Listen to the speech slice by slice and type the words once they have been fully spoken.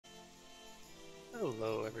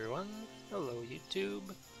Hello everyone, hello YouTube.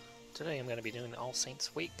 Today I'm going to be doing the All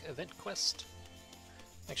Saints Wake event quest.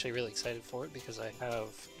 I'm actually really excited for it because I have,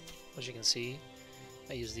 as you can see,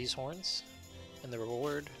 I use these horns, and the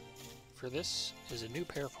reward for this is a new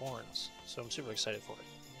pair of horns, so I'm super excited for it.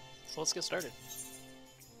 So let's get started.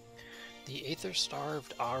 The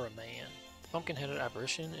Aether-starved Ara Man. The pumpkin-headed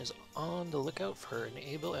apparition is on the lookout for an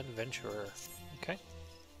able adventurer. Okay.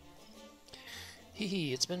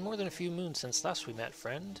 Hee, it's been more than a few moons since last we met,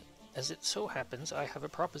 friend. As it so happens, I have a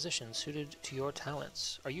proposition suited to your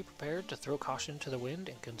talents. Are you prepared to throw caution to the wind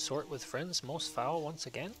and consort with friends most foul once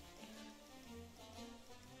again?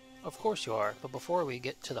 Of course you are, but before we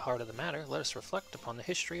get to the heart of the matter, let us reflect upon the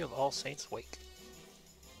history of All Saints Wake.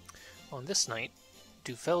 On this night,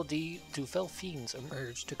 do fell fiends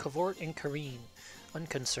emerge to cavort and careen,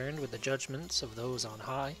 unconcerned with the judgments of those on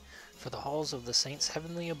high, for the halls of the saints'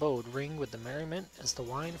 heavenly abode ring with the merriment as the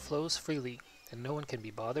wine flows freely, and no one can be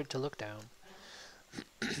bothered to look down.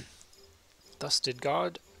 Thus did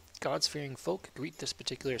God's fearing folk greet this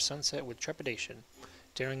particular sunset with trepidation,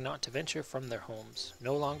 daring not to venture from their homes.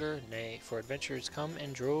 No longer, nay, for adventurers come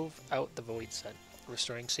and drove out the void set,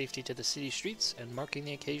 restoring safety to the city streets and marking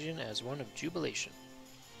the occasion as one of jubilation.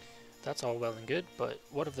 That's all well and good, but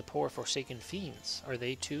what of the poor forsaken fiends? Are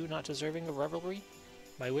they too not deserving of revelry?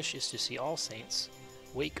 My wish is to see All Saints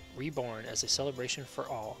Wake reborn as a celebration for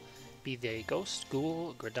all, be they ghost,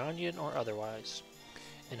 ghoul, Gridanian, or otherwise.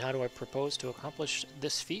 And how do I propose to accomplish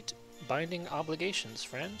this feat? Binding obligations,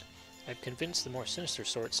 friend. I've convinced the more sinister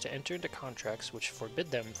sorts to enter into contracts which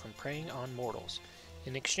forbid them from preying on mortals.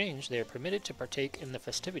 In exchange, they are permitted to partake in the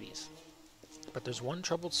festivities. But there's one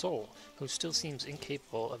troubled soul who still seems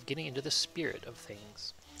incapable of getting into the spirit of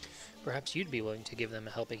things. Perhaps you'd be willing to give them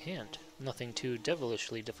a helping hand. Nothing too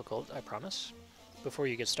devilishly difficult, I promise. Before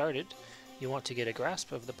you get started, you want to get a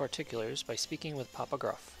grasp of the particulars by speaking with Papa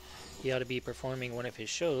Gruff. He ought to be performing one of his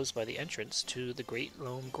shows by the entrance to the Great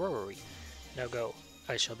Loam Growery. Now go.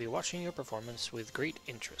 I shall be watching your performance with great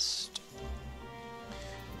interest.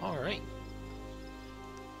 Alright.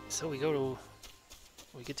 So we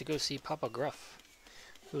get to go see Papa Gruff,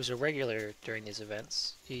 who's a regular during these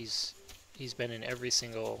events. He's been in every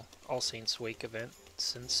single All Saints Wake event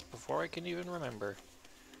since before I can even remember.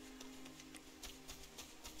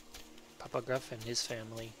 Papa Gruff and his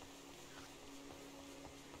family.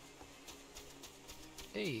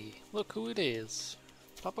 Hey, look who it is.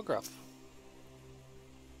 Papa Gruff.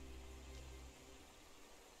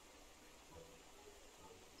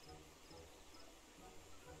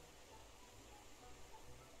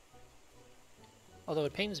 Although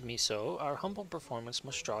it pains me so, our humble performance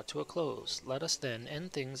must draw to a close. Let us then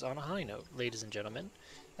end things on a high note, ladies and gentlemen.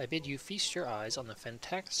 I bid you feast your eyes on the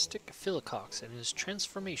fantastic Philcox and his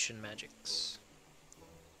transformation magics.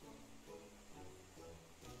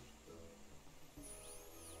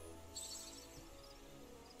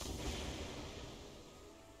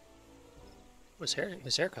 His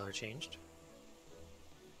hair color changed.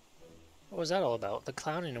 What was that all about? The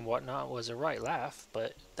clowning and whatnot was a right laugh,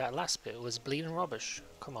 but that last bit was bleeding rubbish.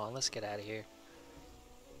 Come on, let's get out of here.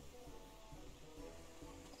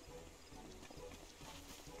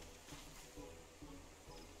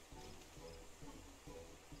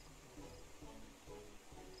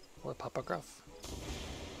 Or Papa Gruff.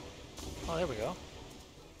 Oh, there we go.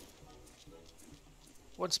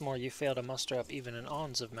 Once more, you fail to muster up even an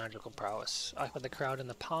ounce of magical prowess. I had the crowd in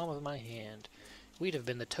the palm of my hand. We'd have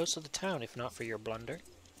been the toast of the town if not for your blunder.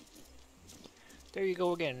 There you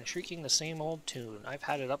go again, shrieking the same old tune. I've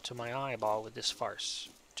had it up to my eyeball with this farce.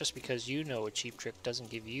 Just because you know a cheap trick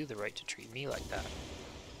doesn't give you the right to treat me like that.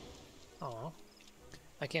 Aw.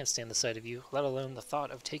 I can't stand the sight of you, let alone the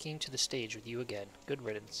thought of taking to the stage with you again. Good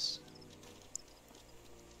riddance.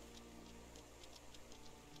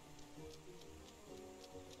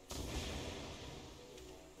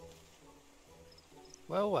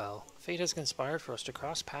 Well, well, fate has conspired for us to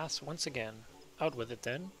cross paths once again. Out with it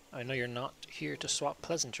then. I know you're not here to swap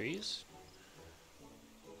pleasantries.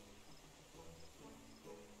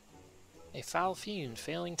 A foul fiend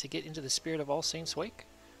failing to get into the spirit of All Saints Wake?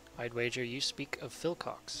 I'd wager you speak of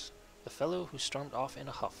Philcox, the fellow who stormed off in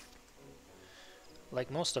a huff.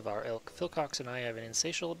 Like most of our ilk, Philcox and I have an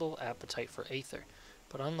insatiable appetite for aether.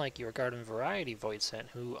 But unlike your garden variety voidsent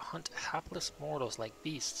who hunt hapless mortals like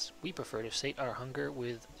beasts, we prefer to sate our hunger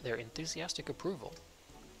with their enthusiastic approval.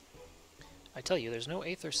 I tell you, there's no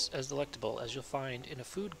aether as delectable as you'll find in a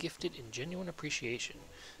food gifted in genuine appreciation,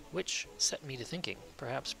 which set me to thinking,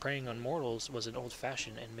 perhaps preying on mortals was an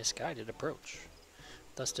old-fashioned and misguided approach.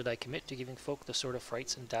 Thus did I commit to giving folk the sort of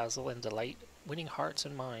frights and dazzle and delight winning hearts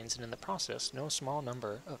and minds, and in the process no small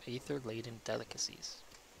number of aether-laden delicacies.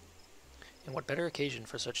 And what better occasion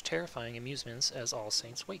for such terrifying amusements as All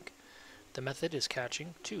Saints' Wake? The method is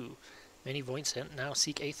catching, too. Many Voidsent now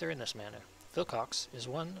seek aether in this manner. Philcox is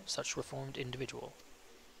one such reformed individual.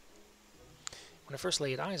 When I first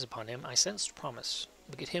laid eyes upon him, I sensed promise.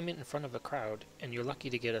 Look at him in front of a crowd, and you're lucky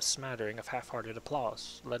to get a smattering of half-hearted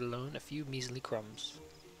applause, let alone a few measly crumbs.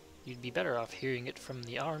 You'd be better off hearing it from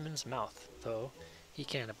the Hourman's mouth, though he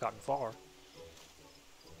can't have gotten far.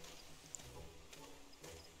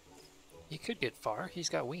 He could get far. He's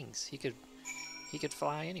got wings. He could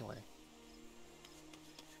fly anyway.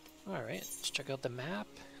 Alright, let's check out the map.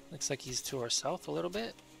 Looks like he's to our south a little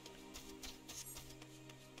bit.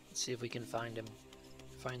 Let's see if we can find him.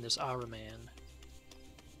 Find this Hourman.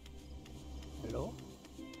 Hello?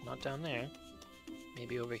 Not down there.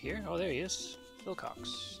 Maybe over here? Oh, there he is.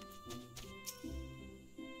 Philcox.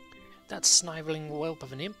 That sniveling whelp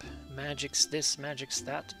of an imp. Magic's this, magic's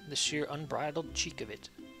that. The sheer unbridled cheek of it.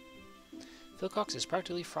 Philcox is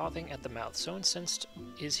practically frothing at the mouth. So incensed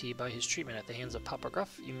is he by his treatment at the hands of Papa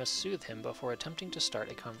Gruff, you must soothe him before attempting to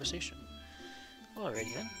start a conversation.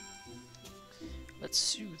 Alrighty then. Let's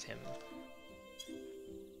soothe him.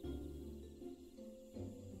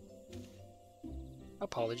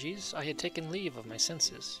 Apologies, I had taken leave of my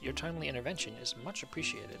senses. Your timely intervention is much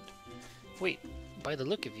appreciated. Wait, by the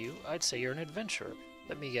look of you, I'd say you're an adventurer.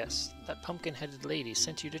 Let me guess, that pumpkin-headed lady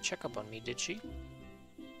sent you to check up on me, did she?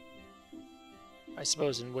 I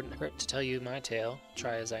suppose it wouldn't hurt to tell you my tale.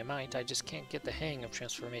 Try as I might, I just can't get the hang of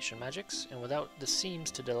transformation magics, and without the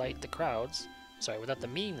means to delight the crowds,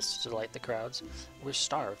 we're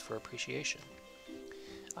starved for appreciation.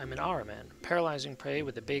 I'm an Hourman, paralyzing prey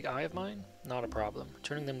with a big eye of mine? Not a problem.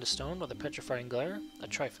 Turning them to stone with a petrifying glare? A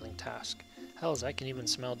trifling task. Hells, I can even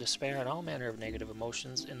smell despair and all manner of negative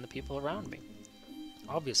emotions in the people around me.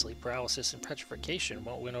 Obviously, paralysis and petrification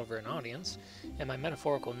won't win over an audience, and my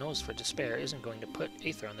metaphorical nose for despair isn't going to put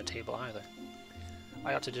aether on the table either.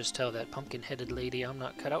 I ought to just tell that pumpkin-headed lady I'm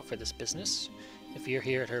not cut out for this business. If you're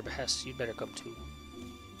here at her behest, you'd better come too.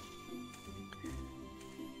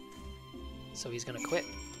 So he's gonna quit.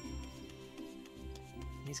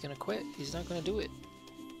 He's gonna quit. He's not gonna do it.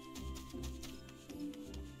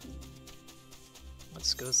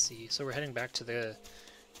 Let's go see. So we're heading back to the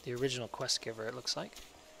original quest giver, it looks like.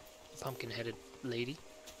 Pumpkin-headed lady.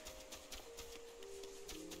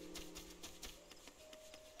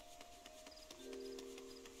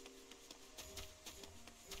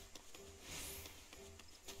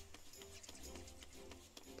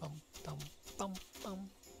 Bum, bum, bum, bum.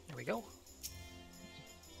 There we go.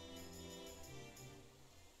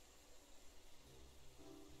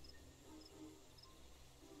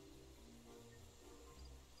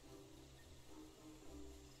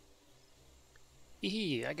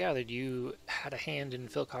 Hee, I gathered you had a hand in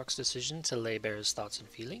Philcox's decision to lay bare his thoughts and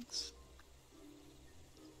feelings.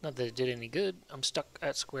 Not that it did any good. I'm stuck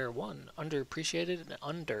at square one, underappreciated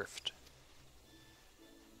and undurfed.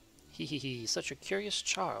 Hee, such a curious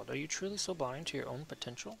child. Are you truly so blind to your own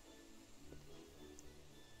potential?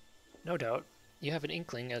 No doubt. You have an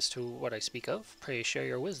inkling as to what I speak of. Pray share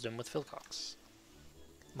your wisdom with Philcox.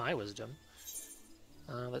 My wisdom?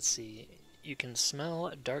 Let's see. You can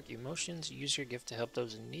smell dark emotions, use your gift to help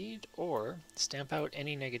those in need, or stamp out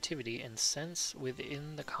any negativity and sense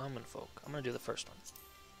within the common folk. I'm going to do the first one.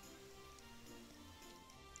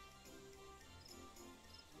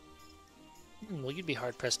 Well, you'd be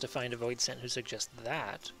hard-pressed to find a Voidsent who suggests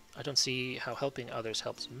that. I don't see how helping others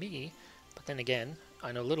helps me, but then again,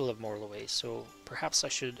 I know little of mortal ways, so perhaps I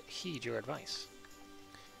should heed your advice.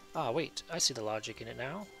 Ah, wait, I see the logic in it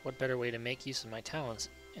now. What better way to make use of my talents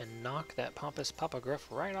and knock that pompous Papa Gruff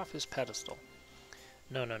right off his pedestal?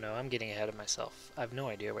 No, I'm getting ahead of myself. I've no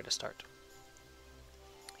idea where to start.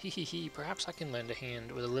 Hee, perhaps I can lend a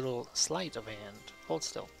hand with a little sleight of hand. Hold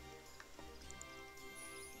still.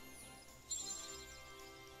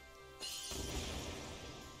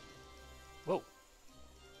 Whoa.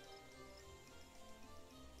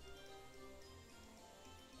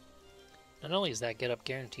 Not only is that get-up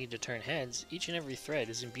guaranteed to turn heads, each and every thread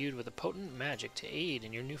is imbued with a potent magic to aid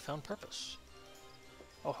in your newfound purpose.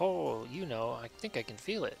 Oh ho, you know, I think I can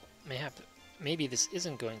feel it. Maybe this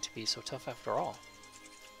isn't going to be so tough after all.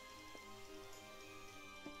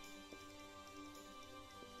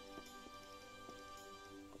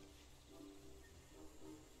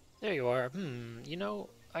 There you are. You know,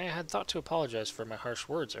 I had thought to apologize for my harsh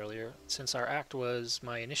words earlier, since our act was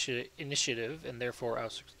my initiative and therefore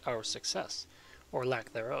our success, or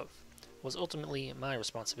lack thereof, was ultimately my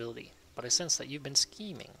responsibility. But I sense that you've been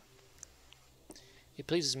scheming. It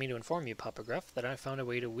pleases me to inform you, Popograph, that I found a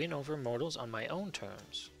way to win over mortals on my own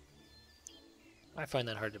terms. I find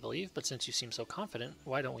that hard to believe, but since you seem so confident,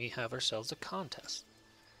 why don't we have ourselves a contest?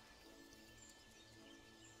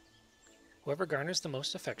 Whoever garners the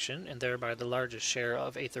most affection, and thereby the largest share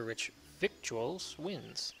of aether-rich victuals,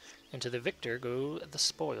 wins, and to the victor go the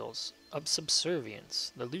spoils of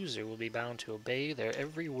subservience. The loser will be bound to obey their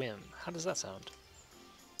every whim. How does that sound?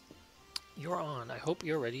 You're on. I hope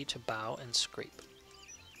you're ready to bow and scrape.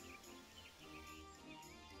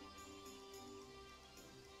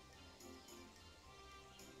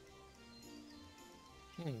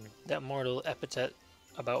 That mortal epithet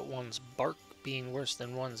about one's bark being worse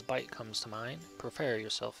than one's bite comes to mind. Prepare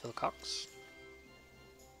yourself, Philcox.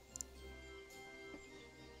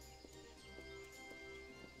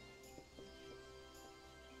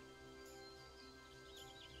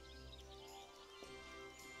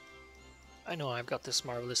 I know I've got this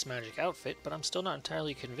marvelous magic outfit, but I'm still not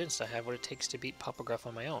entirely convinced I have what it takes to beat Popograph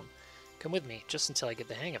on my own. Come with me, just until I get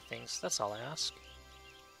the hang of things, that's all I ask.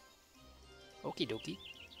 Okie dokie.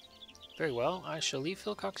 Very well, I shall leave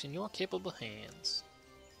Philcox in your capable hands.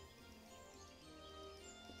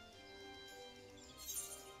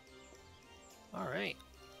 Alright.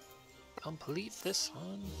 Complete this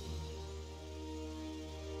one.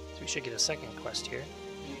 So we should get a second quest here.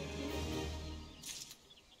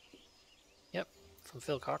 Yep, from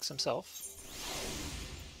Philcox himself.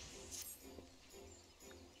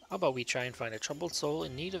 How about we try and find a troubled soul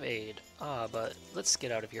in need of aid? But let's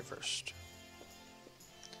get out of here first.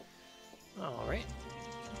 Alright.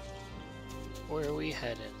 Where are we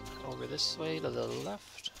heading? Over this way to the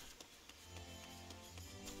left?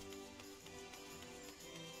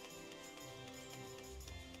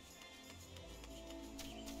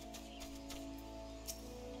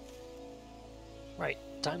 Right,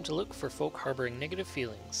 time to look for folk harboring negative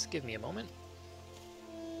feelings. Give me a moment.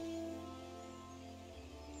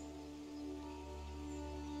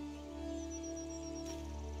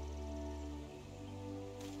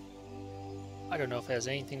 I don't know if it has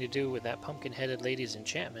anything to do with that pumpkin-headed lady's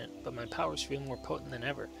enchantment, but my powers feel more potent than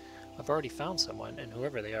ever. I've already found someone, and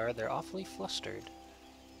whoever they are, they're awfully flustered.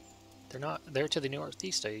 They're to the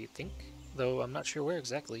northeast, I think, though I'm not sure where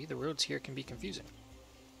exactly. The roads here can be confusing.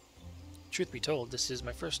 Truth be told, this is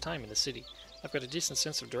my first time in the city. I've got a decent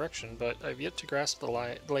sense of direction, but I've yet to grasp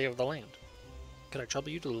the lay of the land. Can I trouble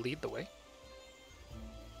you to lead the way?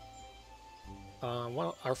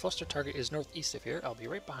 Well, our fluster target is northeast of here. I'll be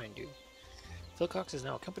right behind you. Philcox is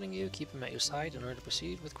now accompanying you. Keep him at your side in order to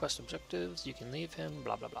proceed with quest objectives. You can leave him,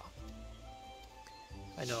 blah blah blah.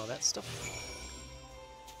 I know all that stuff.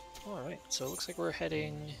 Alright, so it looks like we're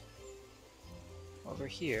heading over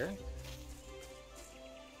here.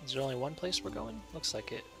 Is there only one place we're going? Looks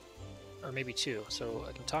like it. Or maybe two. So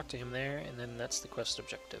I can talk to him there, and then that's the quest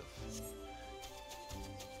objective.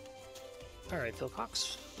 Alright,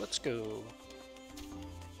 Philcox, let's go.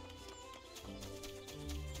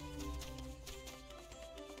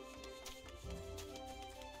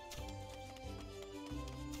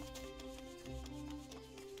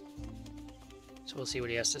 So we'll see what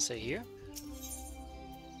he has to say here.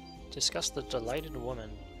 Discuss the delighted woman.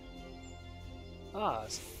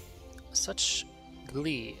 Such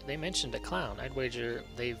glee. They mentioned a clown. I'd wager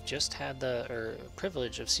they've just had the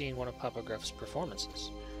privilege of seeing one of Popograf's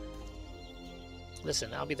performances.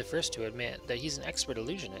 Listen, I'll be the first to admit that he's an expert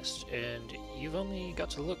illusionist, and you've only got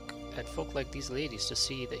to look at folk like these ladies to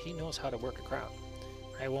see that he knows how to work a crowd.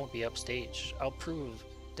 I won't be upstage. I'll prove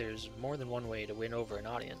there's more than one way to win over an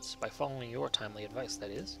audience, by following your timely advice, that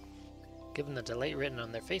is. Given the delight written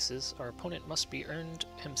on their faces, our opponent must have earned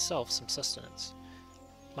himself some sustenance,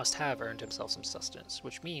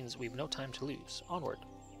 which means we've no time to lose. Onward.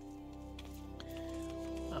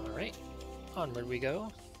 Alright, onward we go.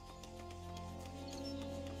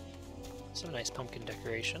 Some nice pumpkin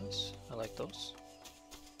decorations. I like those.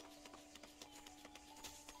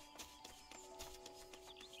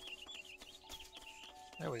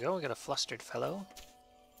 There we go, we got a flustered fellow.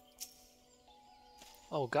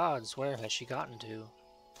 Oh gods, where has she gotten to?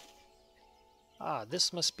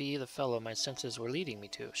 This must be the fellow my senses were leading me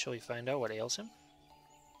to. Shall we find out what ails him?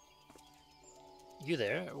 You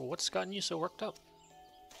there? What's gotten you so worked up?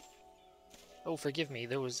 Oh, forgive me,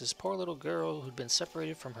 there was this poor little girl who'd been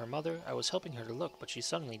separated from her mother. I was helping her to look, but she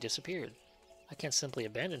suddenly disappeared. I can't simply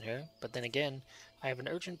abandon her, but then again, I have an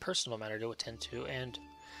urgent personal matter to attend to, and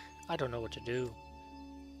I don't know what to do.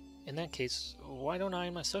 In that case, why don't I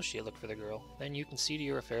and my associate look for the girl? Then you can see to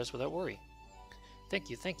your affairs without worry. Thank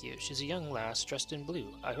you, thank you. She's a young lass dressed in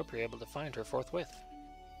blue. I hope you're able to find her forthwith.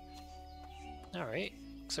 Alright,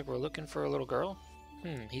 looks like we're looking for a little girl.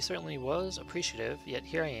 He certainly was appreciative, yet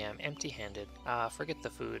here I am, empty-handed. Ah, forget the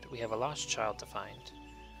food. We have a lost child to find.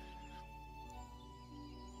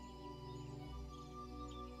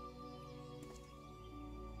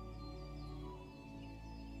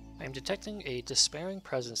 I am detecting a despairing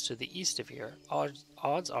presence to the east of here.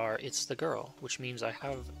 Odds are it's the girl, which means I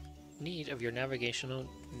have need of your navigational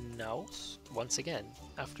nous once again,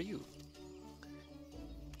 after you.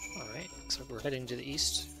 Alright, so we're heading to the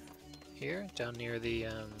east here, down near the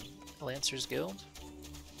Lancers Guild.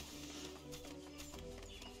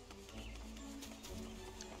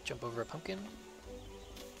 Jump over a pumpkin.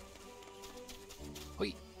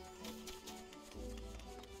 Wait!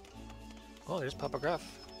 Oh, there's Papa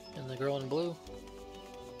Gruff and the girl in blue.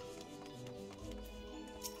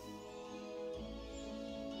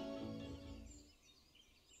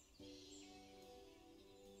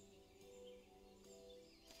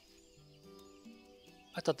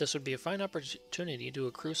 I thought this would be a fine opportunity to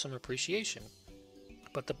accrue some appreciation.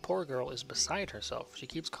 But the poor girl is beside herself. She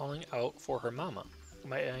keeps calling out for her mama.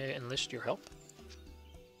 Might I enlist your help?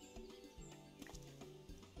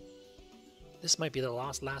 This might be the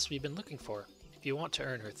lost lass we've been looking for. If you want to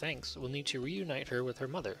earn her thanks, we'll need to reunite her with her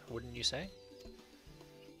mother, wouldn't you say?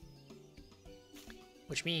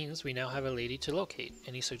 Which means we now have a lady to locate.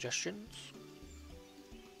 Any suggestions?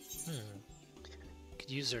 Could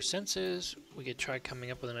use our senses. We could try coming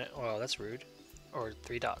up with an... Well, that's rude. Or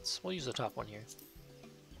 3 dots. We'll use the top one here.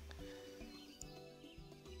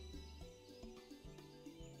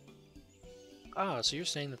 Ah, so you're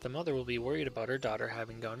saying that the mother will be worried about her daughter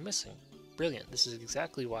having gone missing. Brilliant. This is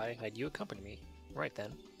exactly why I had you accompany me. Right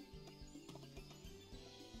then.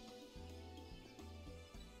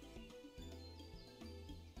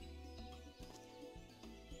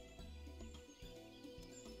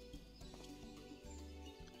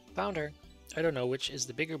 Found her. I don't know which is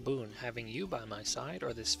the bigger boon, having you by my side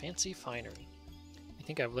or this fancy finery. I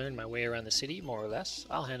think I've learned my way around the city, more or less.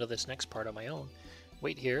 I'll handle this next part on my own.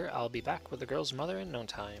 Wait here, I'll be back with the girl's mother in no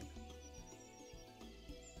time.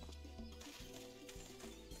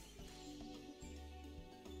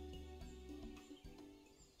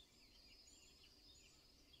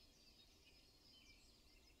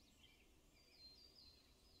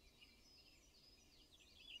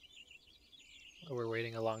 We're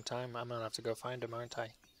waiting a long time. I'm gonna have to go find him, aren't I?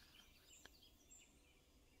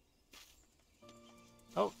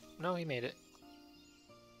 Oh, no, he made it.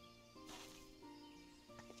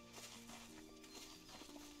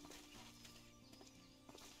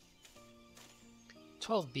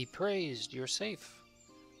 "12, be praised, you're safe."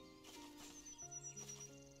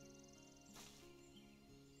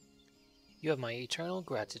 You have my eternal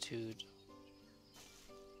gratitude.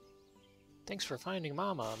 Thanks for finding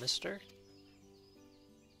Mama, mister.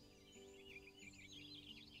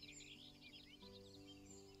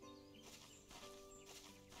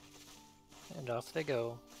 And off they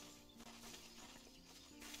go.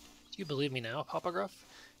 Do you believe me now, Papa Gruff?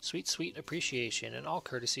 Sweet, sweet appreciation, and all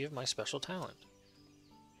courtesy of my special talent.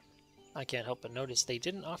 I can't help but notice they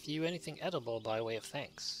didn't offer you anything edible by way of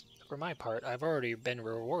thanks. For my part, I've already been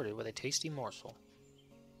rewarded with a tasty morsel.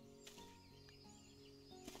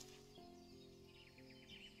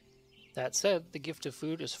 That said, the gift of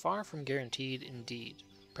food is far from guaranteed indeed.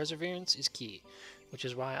 Perseverance is key, which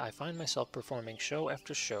is why I find myself performing show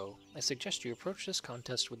after show. I suggest you approach this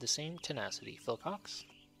contest with the same tenacity, Philcox.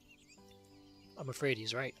 I'm afraid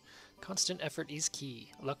he's right. Constant effort is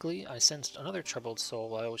key. Luckily, I sensed another troubled soul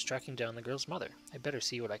while I was tracking down the girl's mother. I better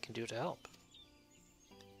see what I can do to help.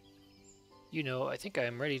 You know, I think I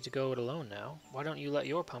am ready to go it alone now. Why don't you let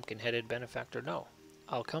your pumpkin-headed benefactor know?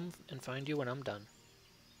 I'll come and find you when I'm done.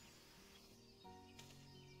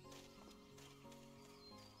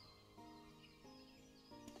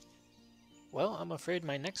 Well, I'm afraid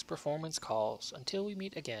my next performance calls. Until we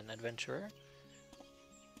meet again, adventurer.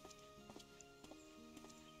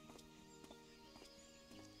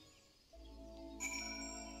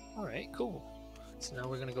 Alright, cool. So now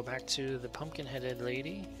we're going to go back to the pumpkin-headed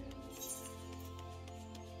lady.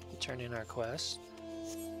 Turn in our quest.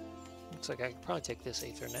 Looks like I could probably take this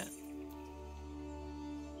Aethernet.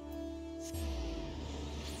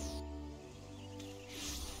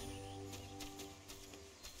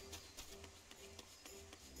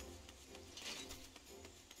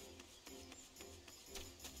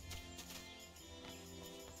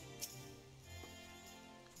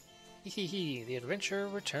 Hehehe, the adventurer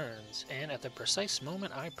returns, and at the precise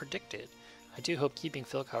moment I predicted. I do hope keeping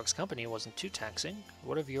Philcox company wasn't too taxing.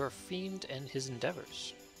 What of your fiend and his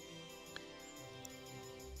endeavors?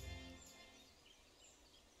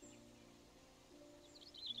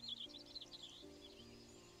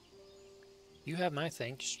 You have my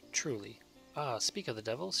thanks, truly. Ah, speak of the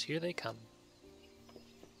devils, here they come.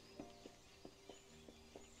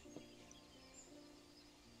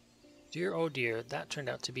 Dear oh dear, that turned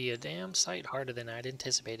out to be a damn sight harder than I'd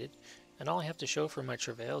anticipated, and all I have to show for my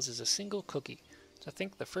travails is a single cookie. To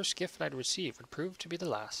think the first gift I'd receive would prove to be the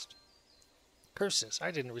last. Curses,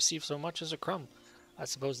 I didn't receive so much as a crumb. I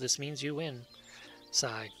suppose this means you win.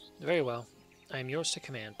 Sigh. Very well. I am yours to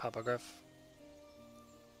command, Papa Gruff.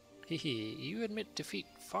 Hee hee, you admit defeat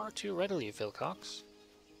far too readily, Philcox.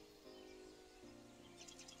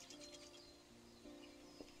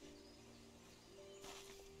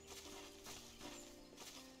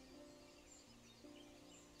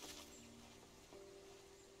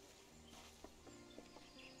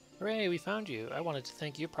 Hooray, we found you. I wanted to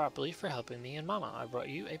thank you properly for helping me and Mama. I brought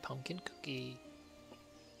you a pumpkin cookie.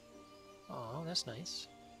 Oh, that's nice.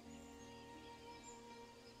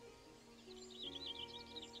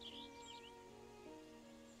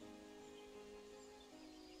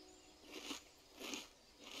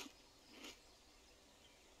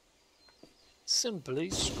 Simply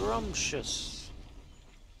scrumptious.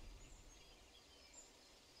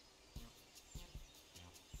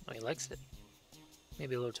 Oh, he likes it.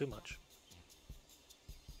 Maybe a little too much.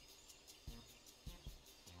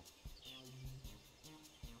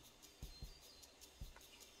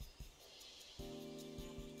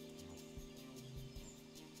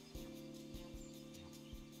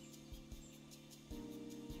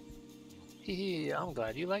 Hee hee, I'm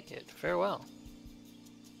glad you like it. Farewell.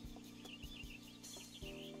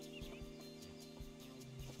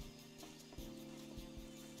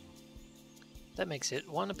 That makes it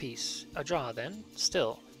one apiece. A draw, then.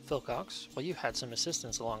 Still, Philcox, while you've had some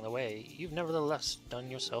assistance along the way, you've nevertheless done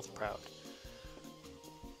yourself proud.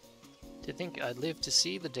 To think I'd live to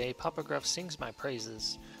see the day Papa Gruff sings my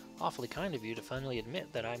praises. Awfully kind of you to finally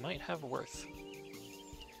admit that I might have worth.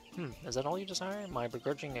 Is that all you desire? My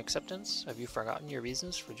begrudging acceptance? Have you forgotten your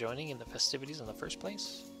reasons for joining in the festivities in the first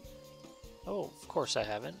place? Oh, of course I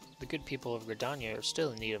haven't. The good people of Gridania are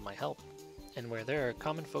still in need of my help. And where there are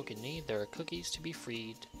common folk in need, there are cookies to be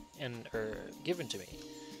freed and, given to me.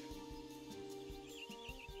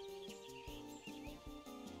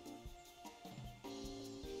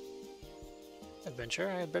 Adventure,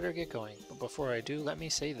 I had better get going, but before I do, let me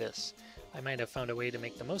say this. I might have found a way to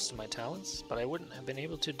make the most of my talents, but I wouldn't have been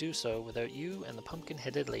able to do so without you and the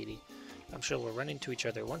pumpkin-headed lady. I'm sure we'll run into each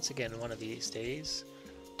other once again one of these days.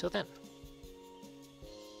 Till then.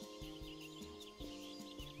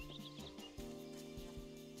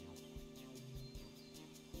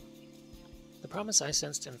 The promise I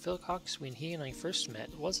sensed in Philcox when he and I first met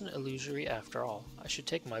wasn't illusory after all. I should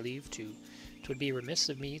take my leave too. 'Twould be remiss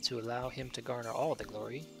of me to allow him to garner all the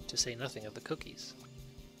glory, to say nothing of the cookies.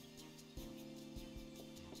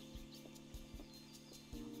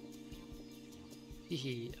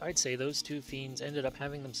 Hehe, I'd say those two fiends ended up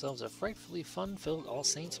having themselves a frightfully fun-filled All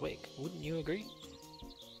Saints' Wake, wouldn't you agree?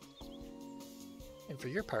 And for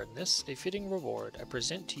your part in this, a fitting reward, I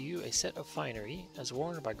present to you a set of finery, as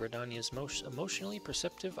worn by Gridania's most emotionally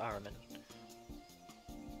perceptive Ahriman.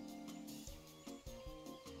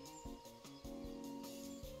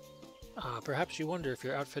 Perhaps you wonder if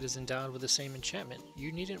your outfit is endowed with the same enchantment.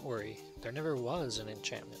 You needn't worry, there never was an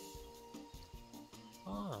enchantment.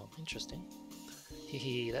 Oh, interesting.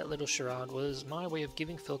 Hehe, that little charade was my way of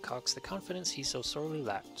giving Philcox the confidence he so sorely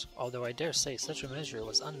lacked, although I dare say such a measure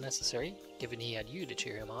was unnecessary, given he had you to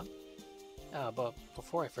cheer him on. But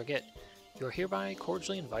before I forget, you are hereby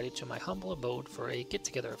cordially invited to my humble abode for a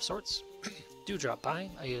get-together of sorts. Do drop by,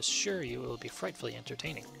 I assure you it will be frightfully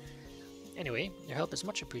entertaining. Anyway, your help is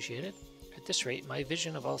much appreciated. At this rate, my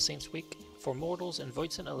vision of All Saints' Week for mortals and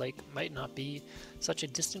Voidsent alike might not be such a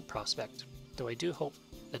distant prospect, though I do hope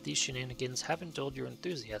that these shenanigans haven't dulled your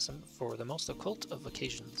enthusiasm for the most occult of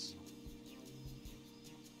occasions.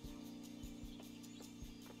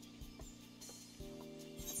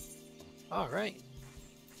 Alright.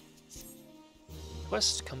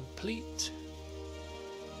 Quest complete.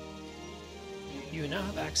 You now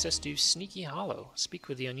have access to Sneaky Hollow. Speak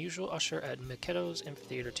with the unusual usher at Miketo's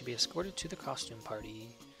amphitheater to be escorted to the costume party.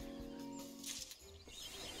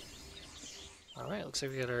 Alright, looks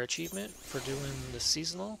like we got our achievement for doing the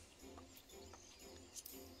seasonal.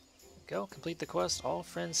 Go, complete the quest, all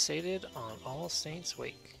friends sated on All Saints'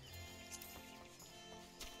 Wake.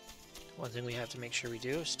 One thing we have to make sure we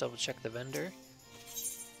do is double check the vendor.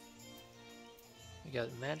 We got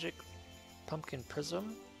magic pumpkin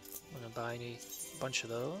prism. I'm gonna buy a bunch of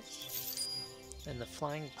those. And the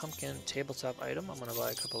flying pumpkin tabletop item, I'm gonna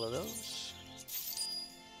buy a couple of those.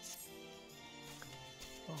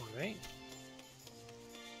 Alright.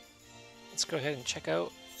 let's go ahead and check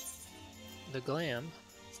out the glam.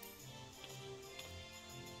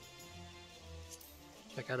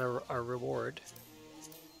 Check out our reward.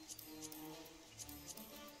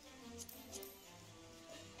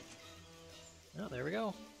 Oh, there we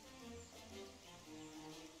go.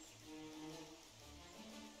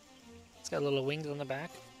 It's got little wings on the back.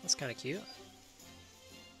 That's kind of cute.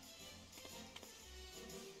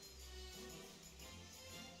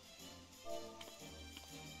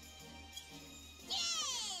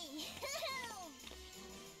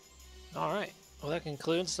 Alright, well that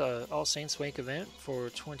concludes the All Saints Wake event for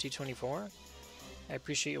 2024. I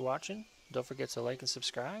appreciate you watching. Don't forget to like and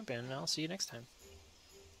subscribe, and I'll see you next time.